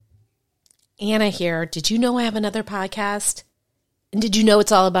Anna here. Did you know I have another podcast? And did you know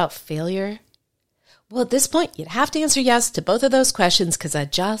it's all about failure? Well, at this point, you'd have to answer yes to both of those questions because I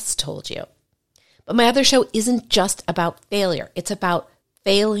just told you. But my other show isn't just about failure. It's about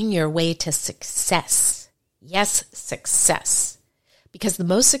failing your way to success. Yes, success. Because the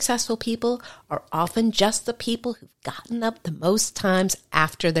most successful people are often just the people who've gotten up the most times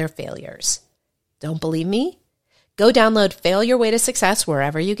after their failures. Don't believe me? Go download Fail Your Way to Success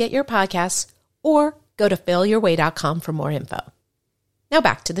wherever you get your podcasts, or go to failyourway.com for more info. Now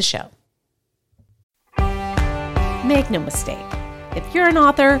back to the show. Make no mistake, if you're an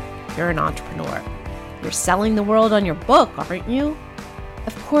author, you're an entrepreneur. You're selling the world on your book, aren't you?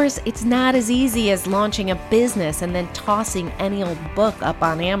 Of course, it's not as easy as launching a business and then tossing any old book up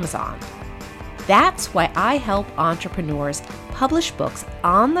on Amazon. That's why I help entrepreneurs publish books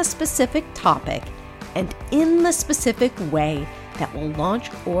on the specific topic and in the specific way that will launch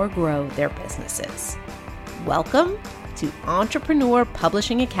or grow their businesses. Welcome to Entrepreneur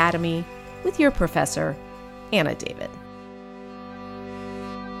Publishing Academy with your professor, Anna David.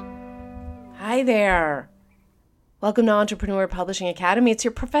 Hi there. Welcome to Entrepreneur Publishing Academy. It's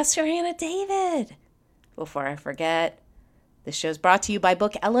your professor, Anna David. Before I forget, this show is brought to you by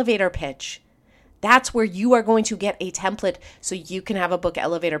Book Elevator Pitch. That's where you are going to get a template so you can have a book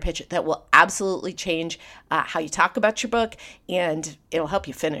elevator pitch that will absolutely change how you talk about your book, and it'll help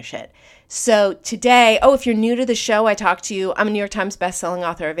you finish it. So today, if you're new to the show, I'm a New York Times bestselling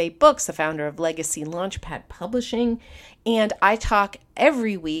author of 8 books, the founder of Legacy Launchpad Publishing, and I talk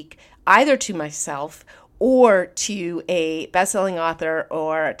every week either to myself or to a bestselling author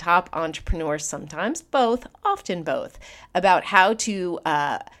or a top entrepreneur, sometimes both, often both, about how to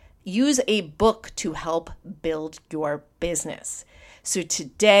use a book to help build your business. So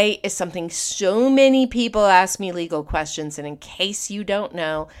today is something so many people ask me legal questions, and in case you don't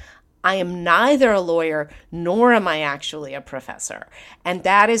know, I am neither a lawyer nor am I actually a professor. And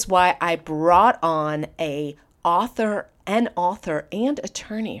that is why I brought on an author and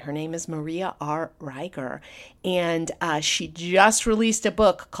attorney. Her name is Maria R. Reiger, and she just released a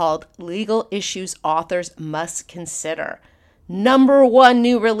book called Legal Issues Authors Must Consider. #1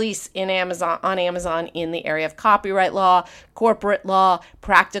 new release on Amazon in the area of copyright law, corporate law,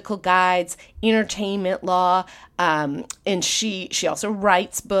 practical guides, entertainment law, and she also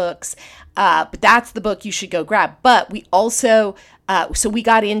writes books. But that's the book you should go grab. But we also we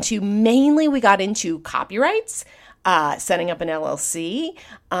got into copyrights. Setting up an LLC,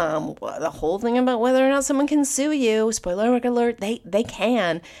 the whole thing about whether or not someone can sue you, spoiler alert, they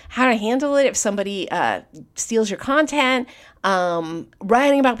can, how to handle it if somebody steals your content,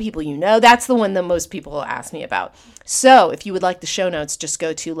 writing about people you know. That's the one that most people ask me about. So if you would like the show notes, just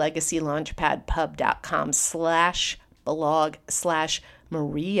go to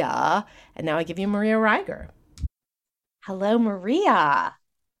legacylaunchpadpub.com/blog/Maria. And now I give you Maria Reiger. Hello, Maria.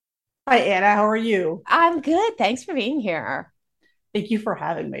 Hi, Anna. How are you? I'm good. Thanks for being here. Thank you for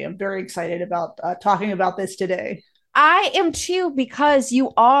having me. I'm very excited about talking about this today. I am too, because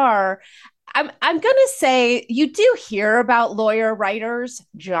I'm going to say you do hear about lawyer writers,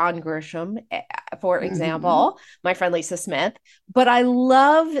 John Grisham, for example, my friend Lisa Smith, but I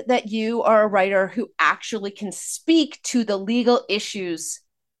love that you are a writer who actually can speak to the legal issues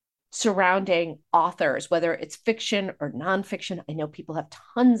surrounding authors, whether it's fiction or nonfiction. I know people have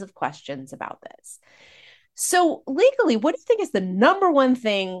tons of questions about this. So legally, what do you think is the #1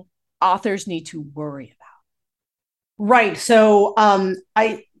 thing authors need to worry about? Right. So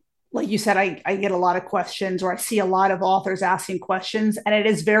like you said, I get a lot of questions, or I see a lot of authors asking questions, and it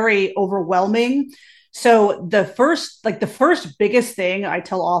is very overwhelming. So the first biggest thing I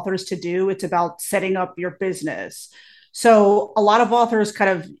tell authors to do, it's about setting up your business. So a lot of authors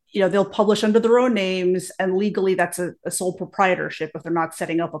kind of, they'll publish under their own names, and legally that's a sole proprietorship if they're not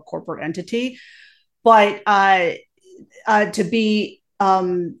setting up a corporate entity. But to be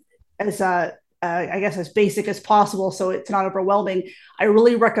as basic as possible, so it's not overwhelming, I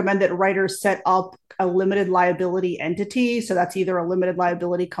really recommend that writers set up a limited liability entity. So that's either a limited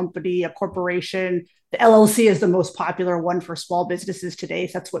liability company, a corporation. The LLC is the most popular one for small businesses today.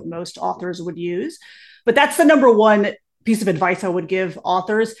 So that's what most authors would use. But that's the #1 piece of advice I would give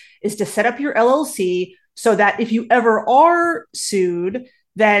authors, is to set up your LLC so that if you ever are sued,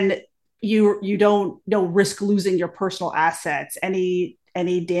 then you don't risk losing your personal assets. Any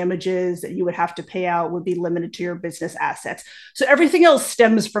damages that you would have to pay out would be limited to your business assets. So everything else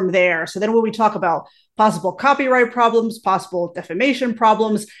stems from there. So then when we talk about possible copyright problems, possible defamation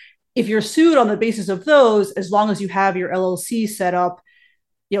problems, if you're sued on the basis of those, as long as you have your LLC set up,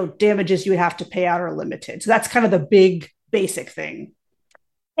 damages you would have to pay out are limited. So that's kind of the big basic thing.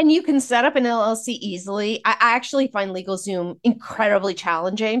 And you can set up an LLC easily. I actually find LegalZoom incredibly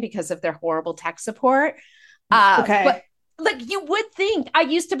challenging because of their horrible tech support. But Okay. like you would think, I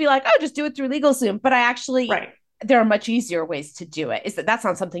used to be like, oh, just do it through LegalZoom, but I actually Right. there are much easier ways to do it. Is that's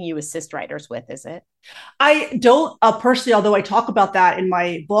not something you assist writers with, is it? I don't personally, although I talk about that in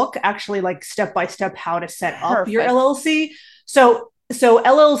my book, actually like step by step how to set up your Perfect. LLC. So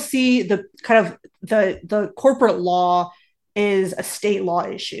LLC, the kind of the corporate law is a state law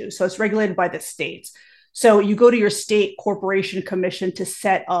issue. So it's regulated by the states. So you go to your state corporation commission to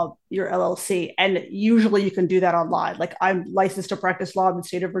set up your LLC. And usually you can do that online. Like I'm licensed to practice law in the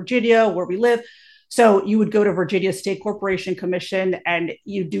state of Virginia, where we live. So you would go to Virginia State Corporation Commission and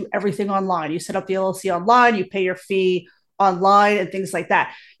you do everything online. You set up the LLC online, you pay your fee online and things like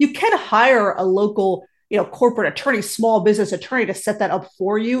that. You can hire a local, corporate attorney, small business attorney to set that up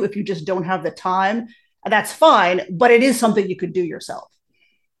for you if you just don't have the time. That's fine, but it is something you could do yourself.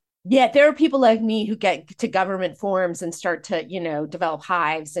 Yeah, there are people like me who get to government forms and start to, develop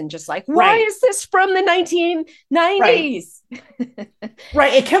hives and just like, why Right. is this from the Right. 1990s?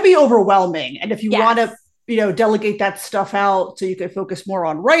 Right. It can be overwhelming. And if you want to, Yes. delegate that stuff out so you can focus more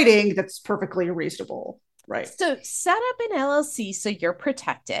on writing, that's perfectly reasonable. Right. So set up an LLC so you're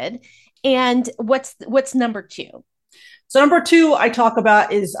protected. And what's number two? So number two, I talk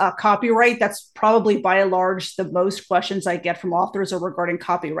about is copyright. That's probably by and large the most questions I get from authors are regarding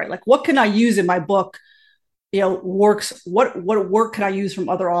copyright. Like, what can I use in my book? Works. What work can I use from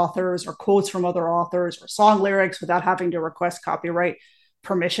other authors, or quotes from other authors, or song lyrics without having to request copyright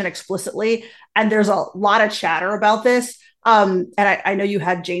permission explicitly? And there's a lot of chatter about this. And I know you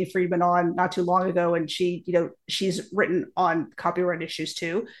had Jane Friedman on not too long ago, and she's written on copyright issues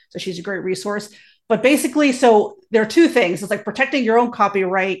too, so she's a great resource. But basically, so there are two things. It's like protecting your own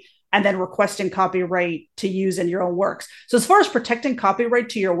copyright and then requesting copyright to use in your own works. So as far as protecting copyright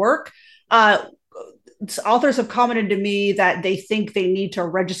to your work, uh, authors have commented to me that they think they need to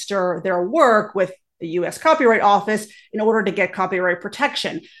register their work with the US Copyright Office in order to get copyright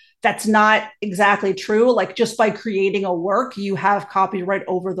protection. That's not exactly true. Like just by creating a work, you have copyright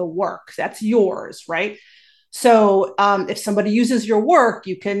over the work. That's yours, right? So if somebody uses your work,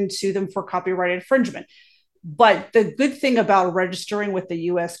 you can sue them for copyright infringement. But the good thing about registering with the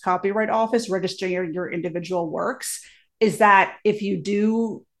US Copyright Office, registering your individual works, is that if you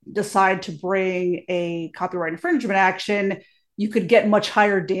do decide to bring a copyright infringement action, you could get much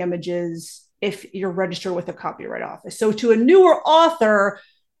higher damages if you're registered with a copyright office. So to a newer author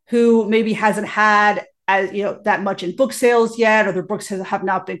who maybe hasn't had that much in book sales yet, or their books have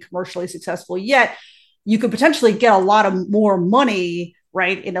not been commercially successful yet, you could potentially get a lot of more money,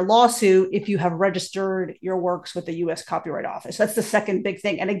 right, in a lawsuit if you have registered your works with the US Copyright Office. That's the second big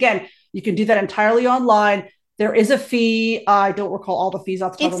thing. And again, you can do that entirely online. There is a fee. I don't recall all the fees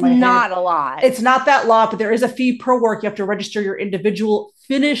off the top of It's my head. not a lot. It's not that lot, but there is a fee per work. You have to register your individual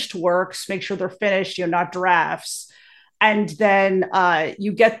finished works, make sure they're finished, not drafts. And then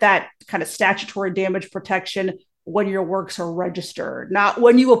you get that kind of statutory damage protection when your works are registered, not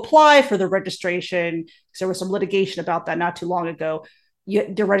when you apply for the registration. Because there was some litigation about that not too long ago.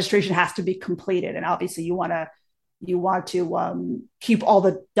 The registration has to be completed, and obviously you want to keep all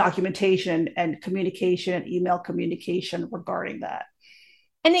the documentation and communication and email communication regarding that.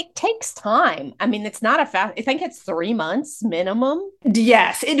 And it takes time. I mean, it's not a fast, I think it's 3 months minimum.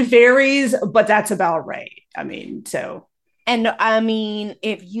 Yes, it varies, but that's about right. I mean, so And I mean,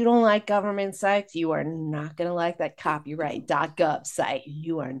 if you don't like government sites, you are not going to like that copyright.gov site.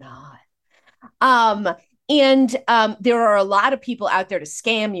 You are not. Um, and there are a lot of people out there to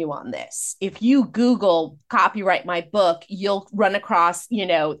scam you on this. If you Google copyright my book, you'll run across,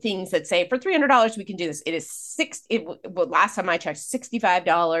 things that say for $300 we can do this. It is last time I checked,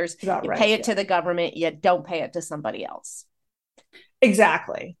 $65. about You right. pay it Yeah. to the government, you don't pay it to somebody else.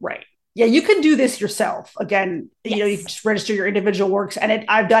 Exactly. Right. Yeah, you can do this yourself. Again, you can Yes. just register your individual works, and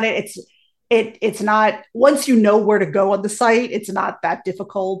I've done it. It's not, once you know where to go on the site, it's not that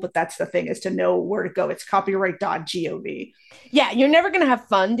difficult. But that's the thing, is to know where to go. It's copyright.gov. Yeah, you're never going to have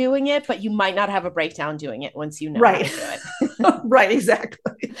fun doing it, but you might not have a breakdown doing it once you know how to Right. do it. Right.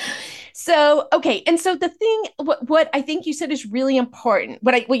 Exactly. So, okay. And so the thing, what I think you said is really important,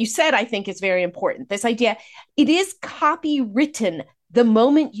 what you said, I think is very important. This idea, it is copywritten the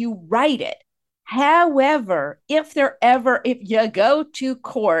moment you write it. However, if you go to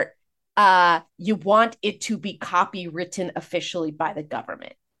court, you want it to be copywritten officially by the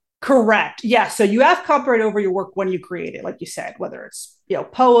government. Correct. Yeah. So you have copyright over your work when you create it, like you said, whether it's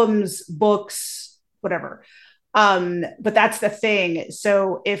poems, books, whatever. But that's the thing.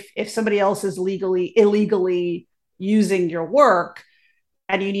 So if somebody else is illegally using your work,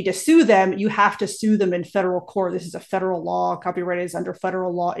 and you need to sue them, you have to sue them in federal court. This is a federal law. Copyright is under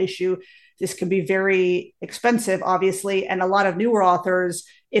federal law issue. This can be very expensive, obviously. And a lot of newer authors,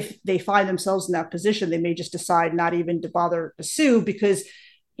 if they find themselves in that position, they may just decide not even to bother to sue because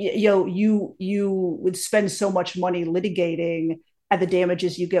you would spend so much money litigating, and the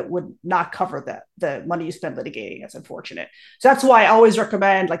damages you get would not cover the money you spend litigating. It's unfortunate. So that's why I always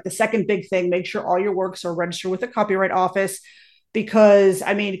recommend, like, the second big thing, make sure all your works are registered with the Copyright Office, because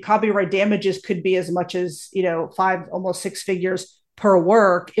I mean, copyright damages could be as much as, five, almost six figures per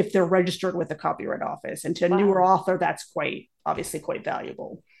work if they're registered with the Copyright Office. And to a newer author, that's obviously quite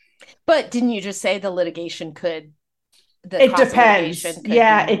valuable. But didn't you just say the litigation could? It depends.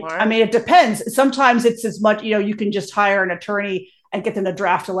 Yeah, it depends. Sometimes it's as much, you can just hire an attorney and get them to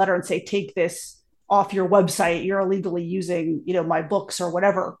draft a letter and say, take this off your website. You're illegally using, my books or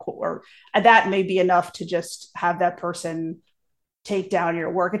whatever. And that may be enough to just have that person take down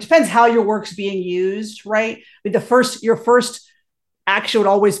your work. It depends how your work's being used, right? I mean, your first action would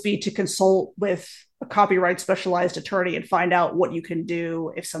always be to consult with a copyright specialized attorney and find out what you can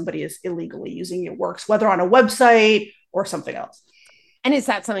do if somebody is illegally using your works, whether on a website or something else. And is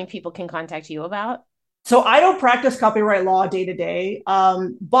that something people can contact you about? So I don't practice copyright law day to day,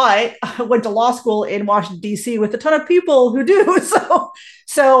 but I went to law school in Washington, D.C. with a ton of people who do.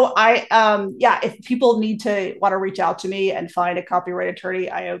 So I, if people want to reach out to me and find a copyright attorney,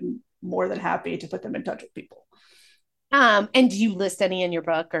 I am more than happy to put them in touch with people. And do you list any in your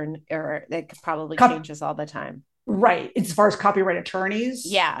book, or that probably changes all the time? Right. As far as copyright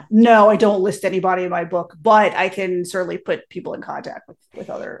attorneys? Yeah. No, I don't list anybody in my book, but I can certainly put people in contact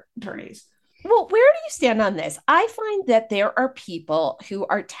with other attorneys. Well, where do you stand on this? I find that there are people who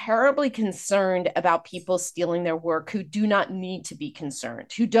are terribly concerned about people stealing their work who do not need to be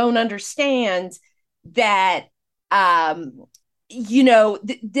concerned, who don't understand that, that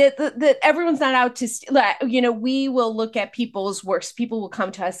everyone's not out to, we will look at people's works. People will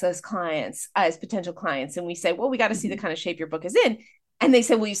come to us as clients, as potential clients. And we say, well, we got to see the kind of shape your book is in. And they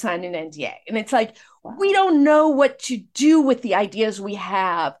say, well, you signed an NDA. And it's like, we don't know what to do with the ideas we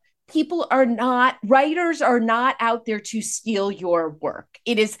have. Writers are not out there to steal your work.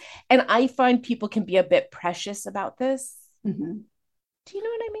 It is, and I find people can be a bit precious about this. Mm-hmm. Do you know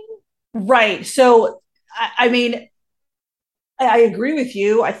what I mean? Right. So, I mean, I agree with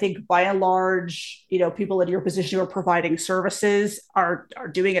you. I think by and large, people in your position who are providing services are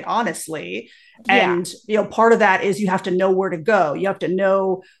doing it honestly. Yeah. And, part of that is you have to know where to go. You have to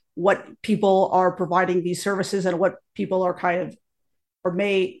know what people are providing these services and what people are kind of, or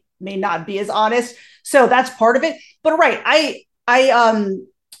may not be as honest. So that's part of it. But right. I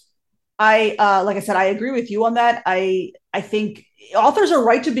like I said, I agree with you on that. I think authors are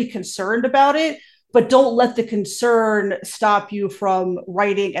right to be concerned about it, but don't let the concern stop you from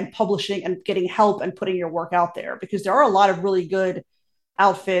writing and publishing and getting help and putting your work out there, because there are a lot of really good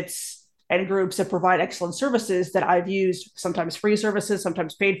outfits and groups that provide excellent services that I've used, sometimes free services,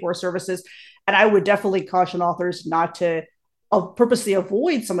 sometimes paid for services. And I would definitely caution authors not to purposely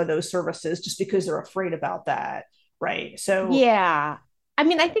avoid some of those services just because they're afraid about that. Right. So, yeah. I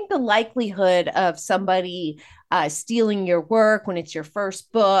mean, I think the likelihood of somebody stealing your work when it's your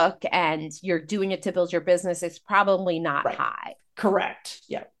first book and you're doing it to build your business is probably not high. Correct.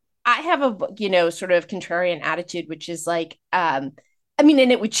 Yeah. I have a, sort of contrarian attitude, which is like, and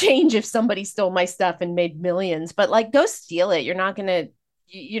it would change if somebody stole my stuff and made millions, but like, go steal it. You're not going to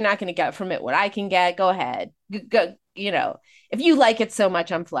get from it what I can get. Go ahead. Go, if you like it so much,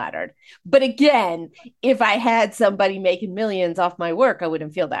 I'm flattered. But again, if I had somebody making millions off my work, I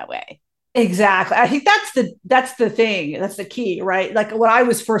wouldn't feel that way. Exactly. I think that's the thing. That's the key, right? Like when I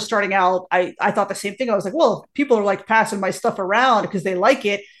was first starting out, I thought the same thing. I was like, well, people are like passing my stuff around because they like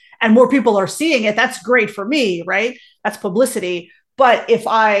it and more people are seeing it. That's great for me, right? That's publicity. But if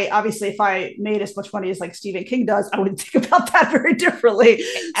I made as much money as like Stephen King does, I would think about that very differently.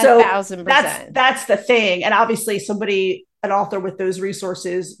 So 1,000%. That's the thing. And obviously an author with those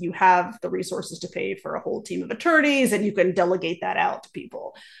resources, you have the resources to pay for a whole team of attorneys and you can delegate that out to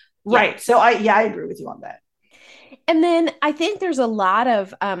people. Yeah. Right. So I agree with you on that. And then I think there's a lot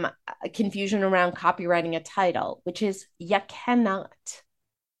of confusion around copywriting a title, which is you cannot.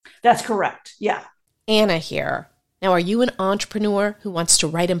 That's correct. Yeah. Anna here. Now, are you an entrepreneur who wants to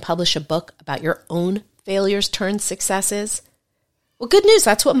write and publish a book about your own failures turned successes? Well, good news.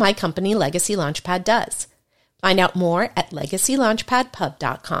 That's what my company, Legacy Launchpad, does. Find out more at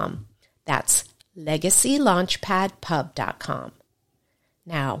legacylaunchpadpub.com. That's legacylaunchpadpub.com.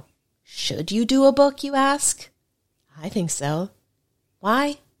 Now, should you do a book, you ask? I think so.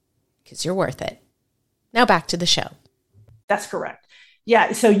 Why? Because you're worth it. Now back to the show. That's correct.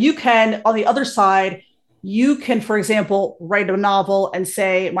 Yeah, so you can, on the other side, you can, for example, write a novel and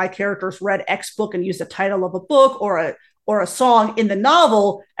say my characters read X book and use the title of a book or a song in the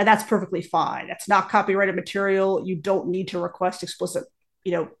novel, and that's perfectly fine. That's not copyrighted material. You don't need to request explicit,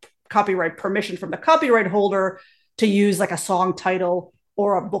 you know, copyright permission from the copyright holder to use like a song title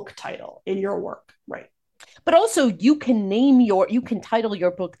or a book title in your work, right? But also, you can title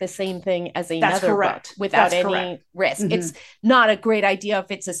your book the same thing as That's another book correct. without That's correct. any risk. Mm-hmm. It's not a great idea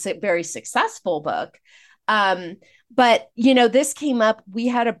if it's a very successful book. Um, but this came up. We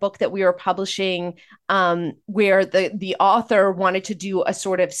had a book that we were publishing where the author wanted to do a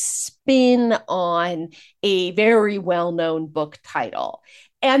sort of spin on a very well known book title.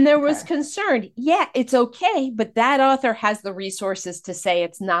 And there was Okay. concern. Yeah, it's okay, but that author has the resources to say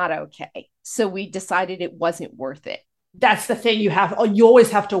it's not okay. So we decided it wasn't worth it. That's the thing you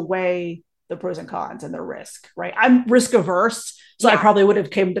always have to weigh the pros and cons and the risk, right? I'm risk averse, so I Yeah. probably would have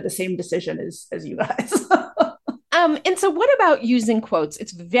came to the same decision as you guys. And so what about using quotes?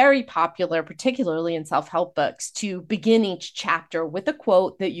 It's very popular, particularly in self-help books, to begin each chapter with a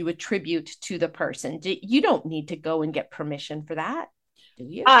quote that you attribute to the person. You don't need to go and get permission for that, do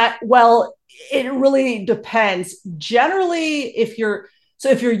you? Well, it really depends. Generally, if you're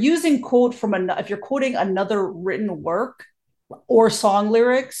using quote from if you're quoting another written work or song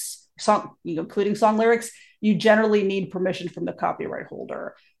lyrics, including song lyrics, you generally need permission from the copyright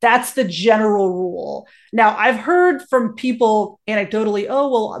holder. That's the general rule. Now, I've heard from people anecdotally,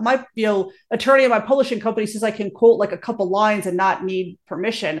 oh, well, my attorney at my publishing company says I can quote like a couple lines and not need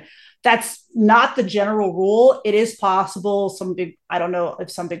permission. That's not the general rule. It is possible I don't know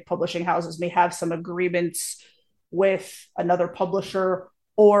if some big publishing houses may have some agreements with another publisher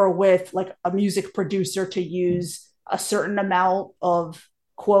or with like a music producer to use a certain amount of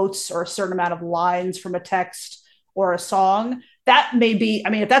quotes or a certain amount of lines from a text or a song. That may be, I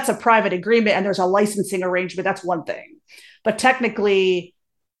mean, if that's a private agreement and there's a licensing arrangement, that's one thing. But technically,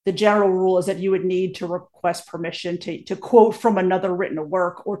 the general rule is that you would need to request permission to quote from another written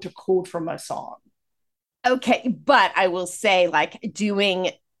work or to quote from a song. Okay, but I will say, like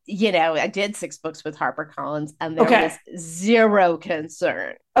doing, I did 6 books with HarperCollins, and there Okay. was zero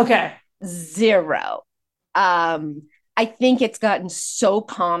concern, Okay. zero. I think it's gotten so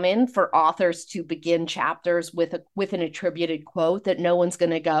common for authors to begin chapters with an attributed quote that no one's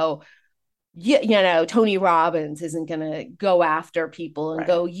going to go, Tony Robbins isn't going to go after people and Right.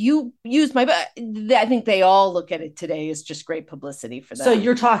 go, you used my, I think they all look at it today as just great publicity for So them.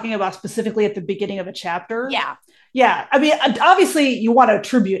 you're talking about specifically at the beginning of a chapter? Yeah, Yeah. I mean, obviously you want to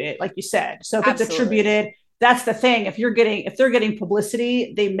attribute it, like you said. So if it's absolutely. attributed, that's the thing. If they're getting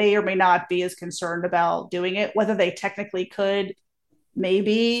publicity, they may or may not be as concerned about doing it. Whether they technically could,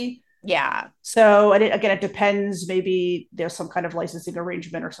 maybe. Yeah. So again, it depends. Maybe there's some kind of licensing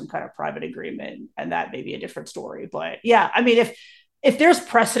arrangement or some kind of private agreement, and that may be a different story. But yeah, I mean, if there's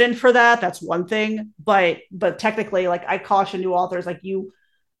precedent for that, that's one thing. But technically, like I caution new authors, like you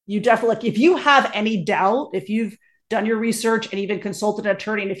definitely, like if you have any doubt, if you've done your research and even consulted an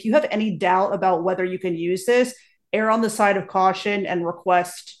attorney, and if you have any doubt about whether you can use this, err on the side of caution and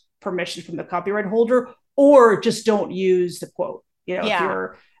request permission from the copyright holder, or just don't use the quote. If Yeah.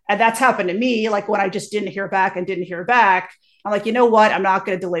 you're, and that's happened to me, like when I just didn't hear back and didn't hear back, I'm like, you know what? I'm not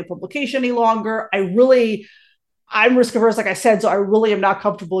going to delay publication any longer. I'm risk averse, like I said, so I really am not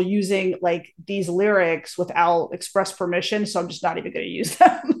comfortable using like these lyrics without express permission. So I'm just not even going to use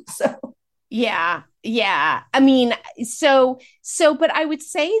them. So Yeah, yeah. I mean, but I would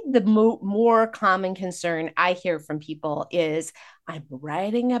say the more common concern I hear from people is I'm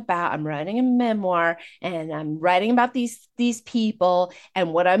writing a memoir and I'm writing about these people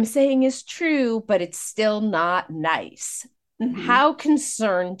and what I'm saying is true, but it's still not nice. mm-hmm. How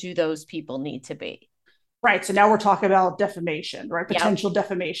concerned do those people need to be? Right. So now we're talking about defamation, right? Yep, Potential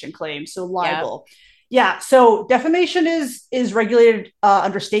defamation claims. So yep. libel. Yeah. So defamation is regulated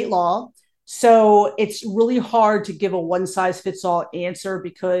under state law. So it's really hard to give a one size fits all answer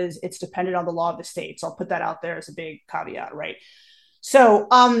because it's dependent on the law of the state. So I'll put that out there as a big caveat, right? So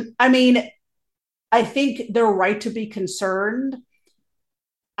I mean, I think they're right to be concerned.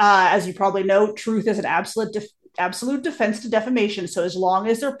 As you probably know, truth is an absolute defense to defamation. So as long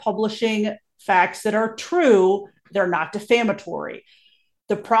as they're publishing facts that are true, they're not defamatory.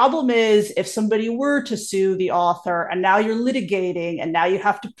 The problem is if somebody were to sue the author and now you're litigating and now you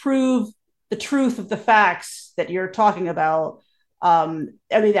have to prove the truth of the facts that you're talking about, I mean,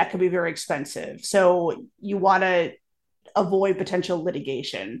 that could be very expensive. So you want to avoid potential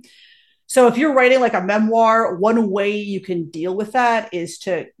litigation. So if you're writing like a memoir, one way you can deal with that is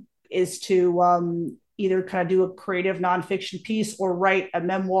to either kind of do a creative nonfiction piece or write a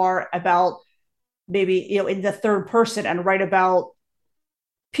memoir about maybe, in the third person and write about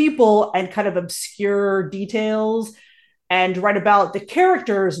people and kind of obscure details and write about the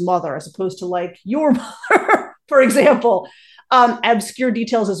character's mother as opposed to like your mother, for example, obscure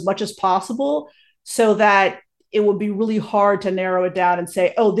details as much as possible so that it would be really hard to narrow it down and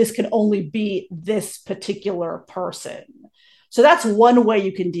say, oh, this can only be this particular person. So that's one way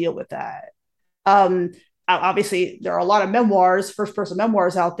you can deal with that. Obviously, there are a lot of memoirs, first person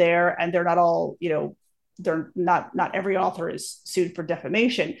memoirs out there, and they're not all, they're not every author is sued for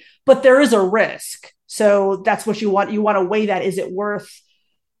defamation, but there is a risk. So that's what you want. You want to weigh that. Is it worth,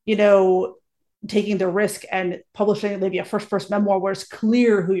 you know, taking the risk and publishing maybe a first person memoir where it's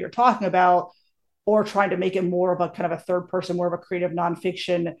clear who you're talking about, or trying to make it more of a kind of a third person, more of a creative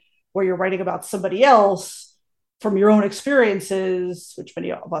nonfiction where you're writing about somebody else from your own experiences, which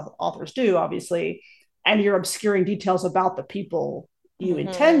many authors do, obviously, and you're obscuring details about the people you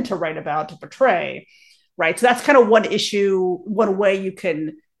intend to write about, to portray, right? So that's kind of one issue, one way you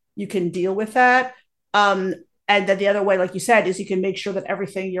can deal with that. And then the other way, like you said, is you can make sure that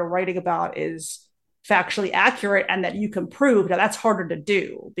everything you're writing about is factually accurate and that you can prove. Now that's harder to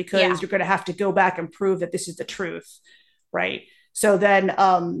do because you're going to have to go back and prove that this is the truth, right? So then,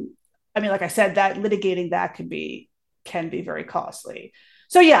 I mean, like I said, that litigating that can be very costly.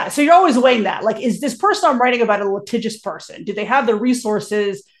 So yeah, so you're always weighing that. Like, is this person I'm writing about a litigious person? Do they have the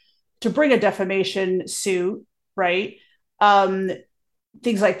resources to bring a defamation suit, right?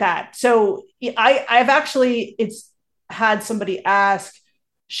 Things like that. So I've actually, it's had somebody ask,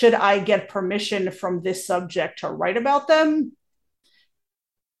 should I get permission from this subject to write about them?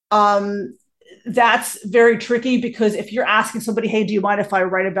 That's very tricky because if you're asking somebody, hey, do you mind if I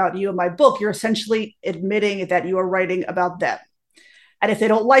write about you in my book? You're essentially admitting that you are writing about them. And if they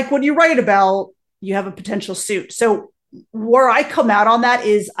don't like what you write about, you have a potential suit. So where I come out on that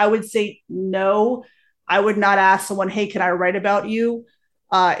is I would say, no, I would not ask someone, hey, can I write about you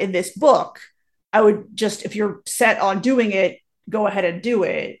in this book? I would just, if you're set on doing it, go ahead and do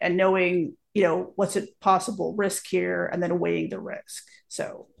it, and knowing, what's a possible risk here and then weighing the risk.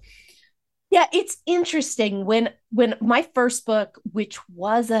 So yeah, it's interesting when my first book, which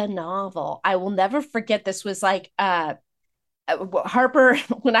was a novel, I will never forget, this was like Harper,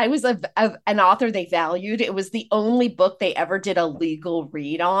 when I was an author they valued, it was the only book they ever did a legal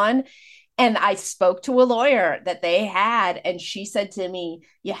read on. And I spoke to a lawyer that they had, and she said to me,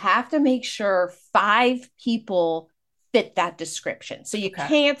 you have to make sure 5 people fit that description. So you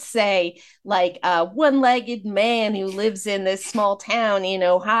can't say like a one-legged man who lives in this small town in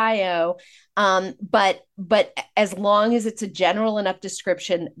Ohio. But as long as it's a general enough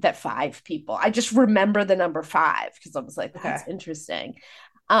description that 5 people, I just remember the number 5 because I was like, that's interesting.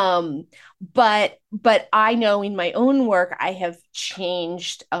 But I know in my own work, I have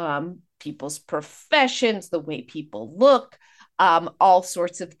changed people's professions, the way people look, all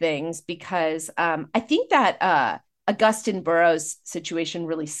sorts of things, because I think that Augustine Burroughs' situation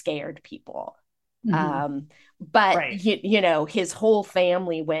really scared people. But right. His whole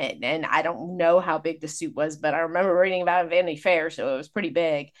family went, and I don't know how big the suit was, but I remember reading about it in Vanity Fair, so it was pretty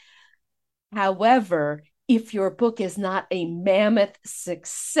big. However, if your book is not a mammoth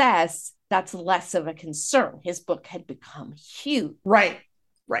success, that's less of a concern. His book had become huge. Right.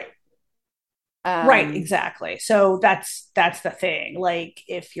 Right, exactly. So that's the thing. Like,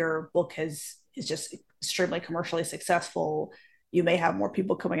 if your book is just extremely commercially successful, you may have more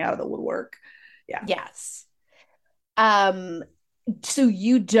people coming out of the woodwork. Yeah. Yes. So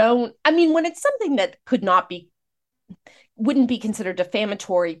you don't, I mean, when it's something that wouldn't be considered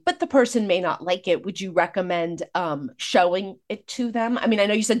defamatory, but the person may not like it, would you recommend showing it to them? I mean, I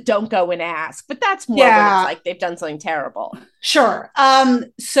know you said don't go and ask, but that's more when it's like they've done something terrible. Sure.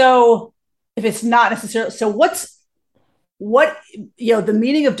 So if it's not necessarily, so the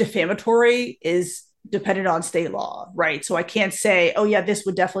meaning of defamatory is dependent on state law, right? So I can't say, oh yeah, this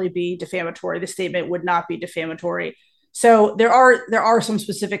would definitely be defamatory. This statement would not be defamatory. So there are some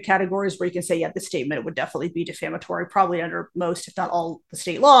specific categories where you can say, yeah, this statement would definitely be defamatory, probably under most, if not all, the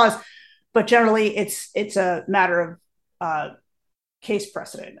state laws. But generally, it's a matter of case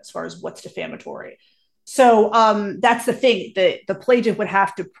precedent as far as what's defamatory. So that's the thing. The plaintiff would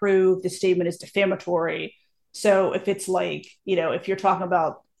have to prove the statement is defamatory. So if it's like, if you're talking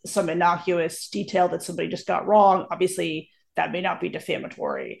about some innocuous detail that somebody just got wrong, obviously that may not be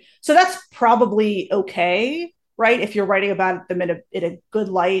defamatory. So that's probably okay, right? If you're writing about them in a good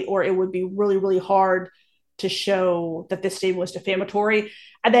light, or it would be really, really hard to show that this statement was defamatory.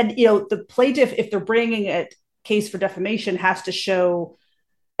 And then, the plaintiff, if they're bringing a case for defamation, has to show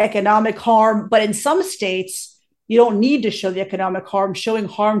economic harm. But in some states, you don't need to show the economic harm. Showing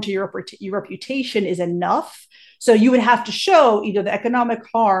harm to your reputation is enough. So you would have to show either the economic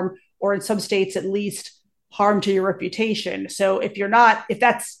harm or in some states at least harm to your reputation. So if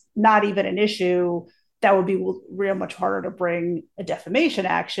that's not even an issue, that would be real much harder to bring a defamation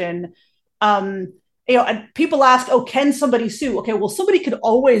action. And people ask, oh, can somebody sue? Okay, well, somebody could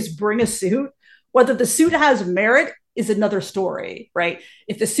always bring a suit. Whether the suit has merit is another story, right?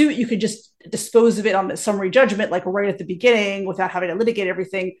 If the suit, you could just dispose of it on the summary judgment, like right at the beginning without having to litigate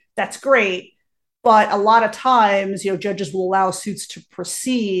everything, that's great. But a lot of times, judges will allow suits to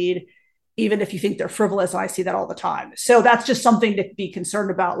proceed even if you think they're frivolous. And I see that all the time. So that's just something to be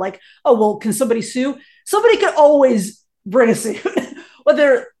concerned about. Like, oh, well, can somebody sue? Somebody could always bring a suit.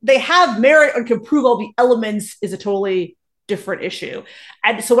 Whether they have merit or can prove all the elements is a totally different issue.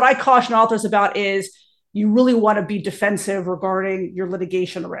 And so what I caution authors about is you really want to be defensive regarding your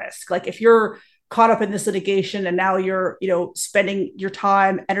litigation risk. Like if you're caught up in this litigation and now you're, spending your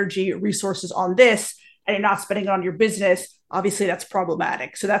time, energy, resources on this, and you're not spending it on your business, obviously that's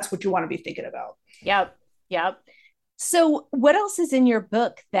problematic. So that's what you want to be thinking about. Yep. So what else is in your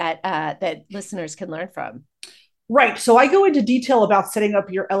book that listeners can learn from? Right. So I go into detail about setting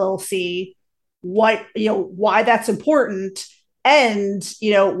up your LLC, why that's important, and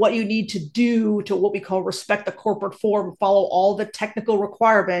what you need to do to what we call respect the corporate form, follow all the technical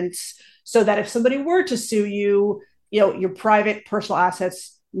requirements, so that if somebody were to sue you, your private personal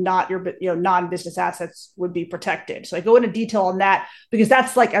assets, not your non-business assets, would be protected. So I go into detail on that because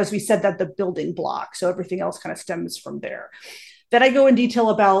that's, like, as we said, that the building block. So everything else kind of stems from there. Then I go in detail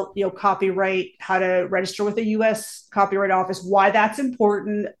about, copyright, how to register with the U.S. Copyright Office, why that's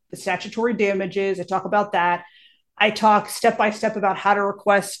important, the statutory damages. I talk about that. I talk step by step about how to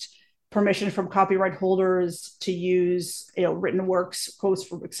request permission from copyright holders to use, written works,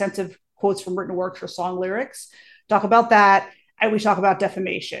 extensive quotes from written works or song lyrics. Talk about that. And we talk about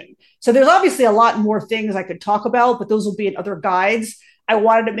defamation. So there's obviously a lot more things I could talk about, but those will be in other guides. I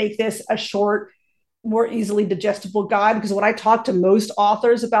wanted to make this a short, more easily digestible guide, because when I talk to most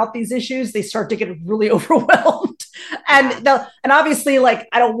authors about these issues, they start to get really overwhelmed. And obviously, like,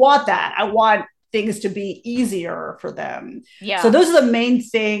 I don't want that. I want things to be easier for them. Yeah. So those are the main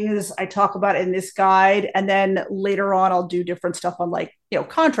things I talk about in this guide. And then later on, I'll do different stuff on, like,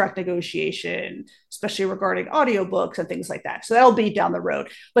 contract negotiation, especially regarding audiobooks and things like that. So that'll be down the road.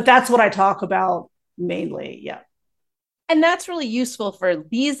 But that's what I talk about mainly. Yeah. And that's really useful for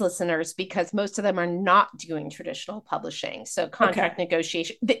these listeners because most of them are not doing traditional publishing. So contract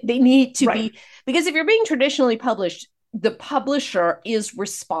negotiation, they need to be, because if you're being traditionally published, the publisher is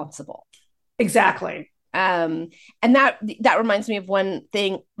responsible. Exactly. And that reminds me of one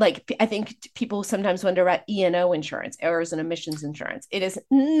thing. Like, I think people sometimes wonder about E&O insurance, errors and omissions insurance. It is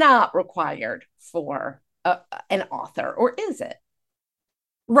not required for an author, or is it?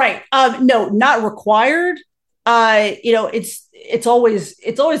 Right. No, not required. It's always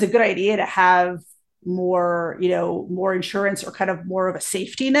a good idea to have more insurance, or kind of more of a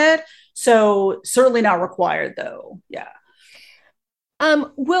safety net. So certainly not required, though. Yeah.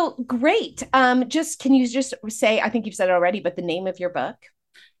 Well, great. Can you just say, I think you've said it already, but the name of your book?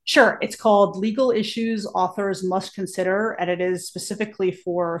 Sure. It's called Legal Issues Authors Must Consider, and it is specifically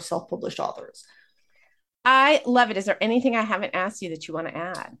for self-published authors. I love it. Is there anything I haven't asked you that you want to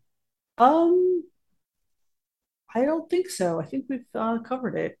add? I don't think so. I think we've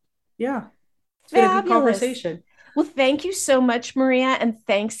covered it. Yeah. It's been a good conversation. Well, thank you so much, Maria. And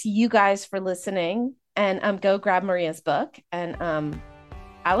thanks you guys for listening. And go grab Maria's book. And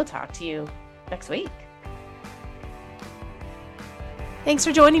I will talk to you next week. Thanks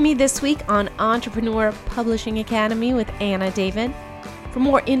for joining me this week on Entrepreneur Publishing Academy with Anna David. For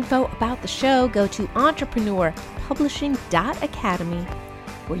more info about the show, go to entrepreneurpublishing.academy,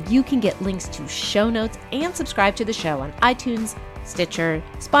 where you can get links to show notes and subscribe to the show on iTunes, Stitcher,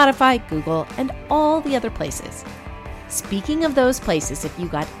 Spotify, Google, and all the other places. Speaking of those places, if you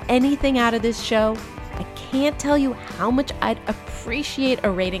got anything out of this show, I can't tell you how much I'd appreciate a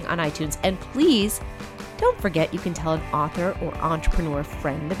rating on iTunes. And please, don't forget you can tell an author or entrepreneur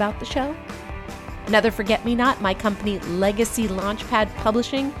friend about the show. Another forget-me-not, my company Legacy Launchpad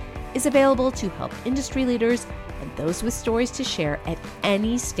Publishing is available to help industry leaders and those with stories to share at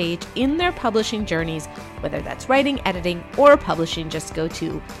any stage in their publishing journeys, whether that's writing, editing, or publishing. Just go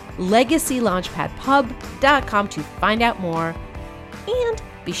to legacylaunchpadpub.com to find out more. And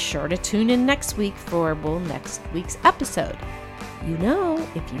be sure to tune in next week for next week's episode.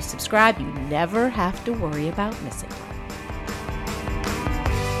 If you subscribe, you never have to worry about missing one.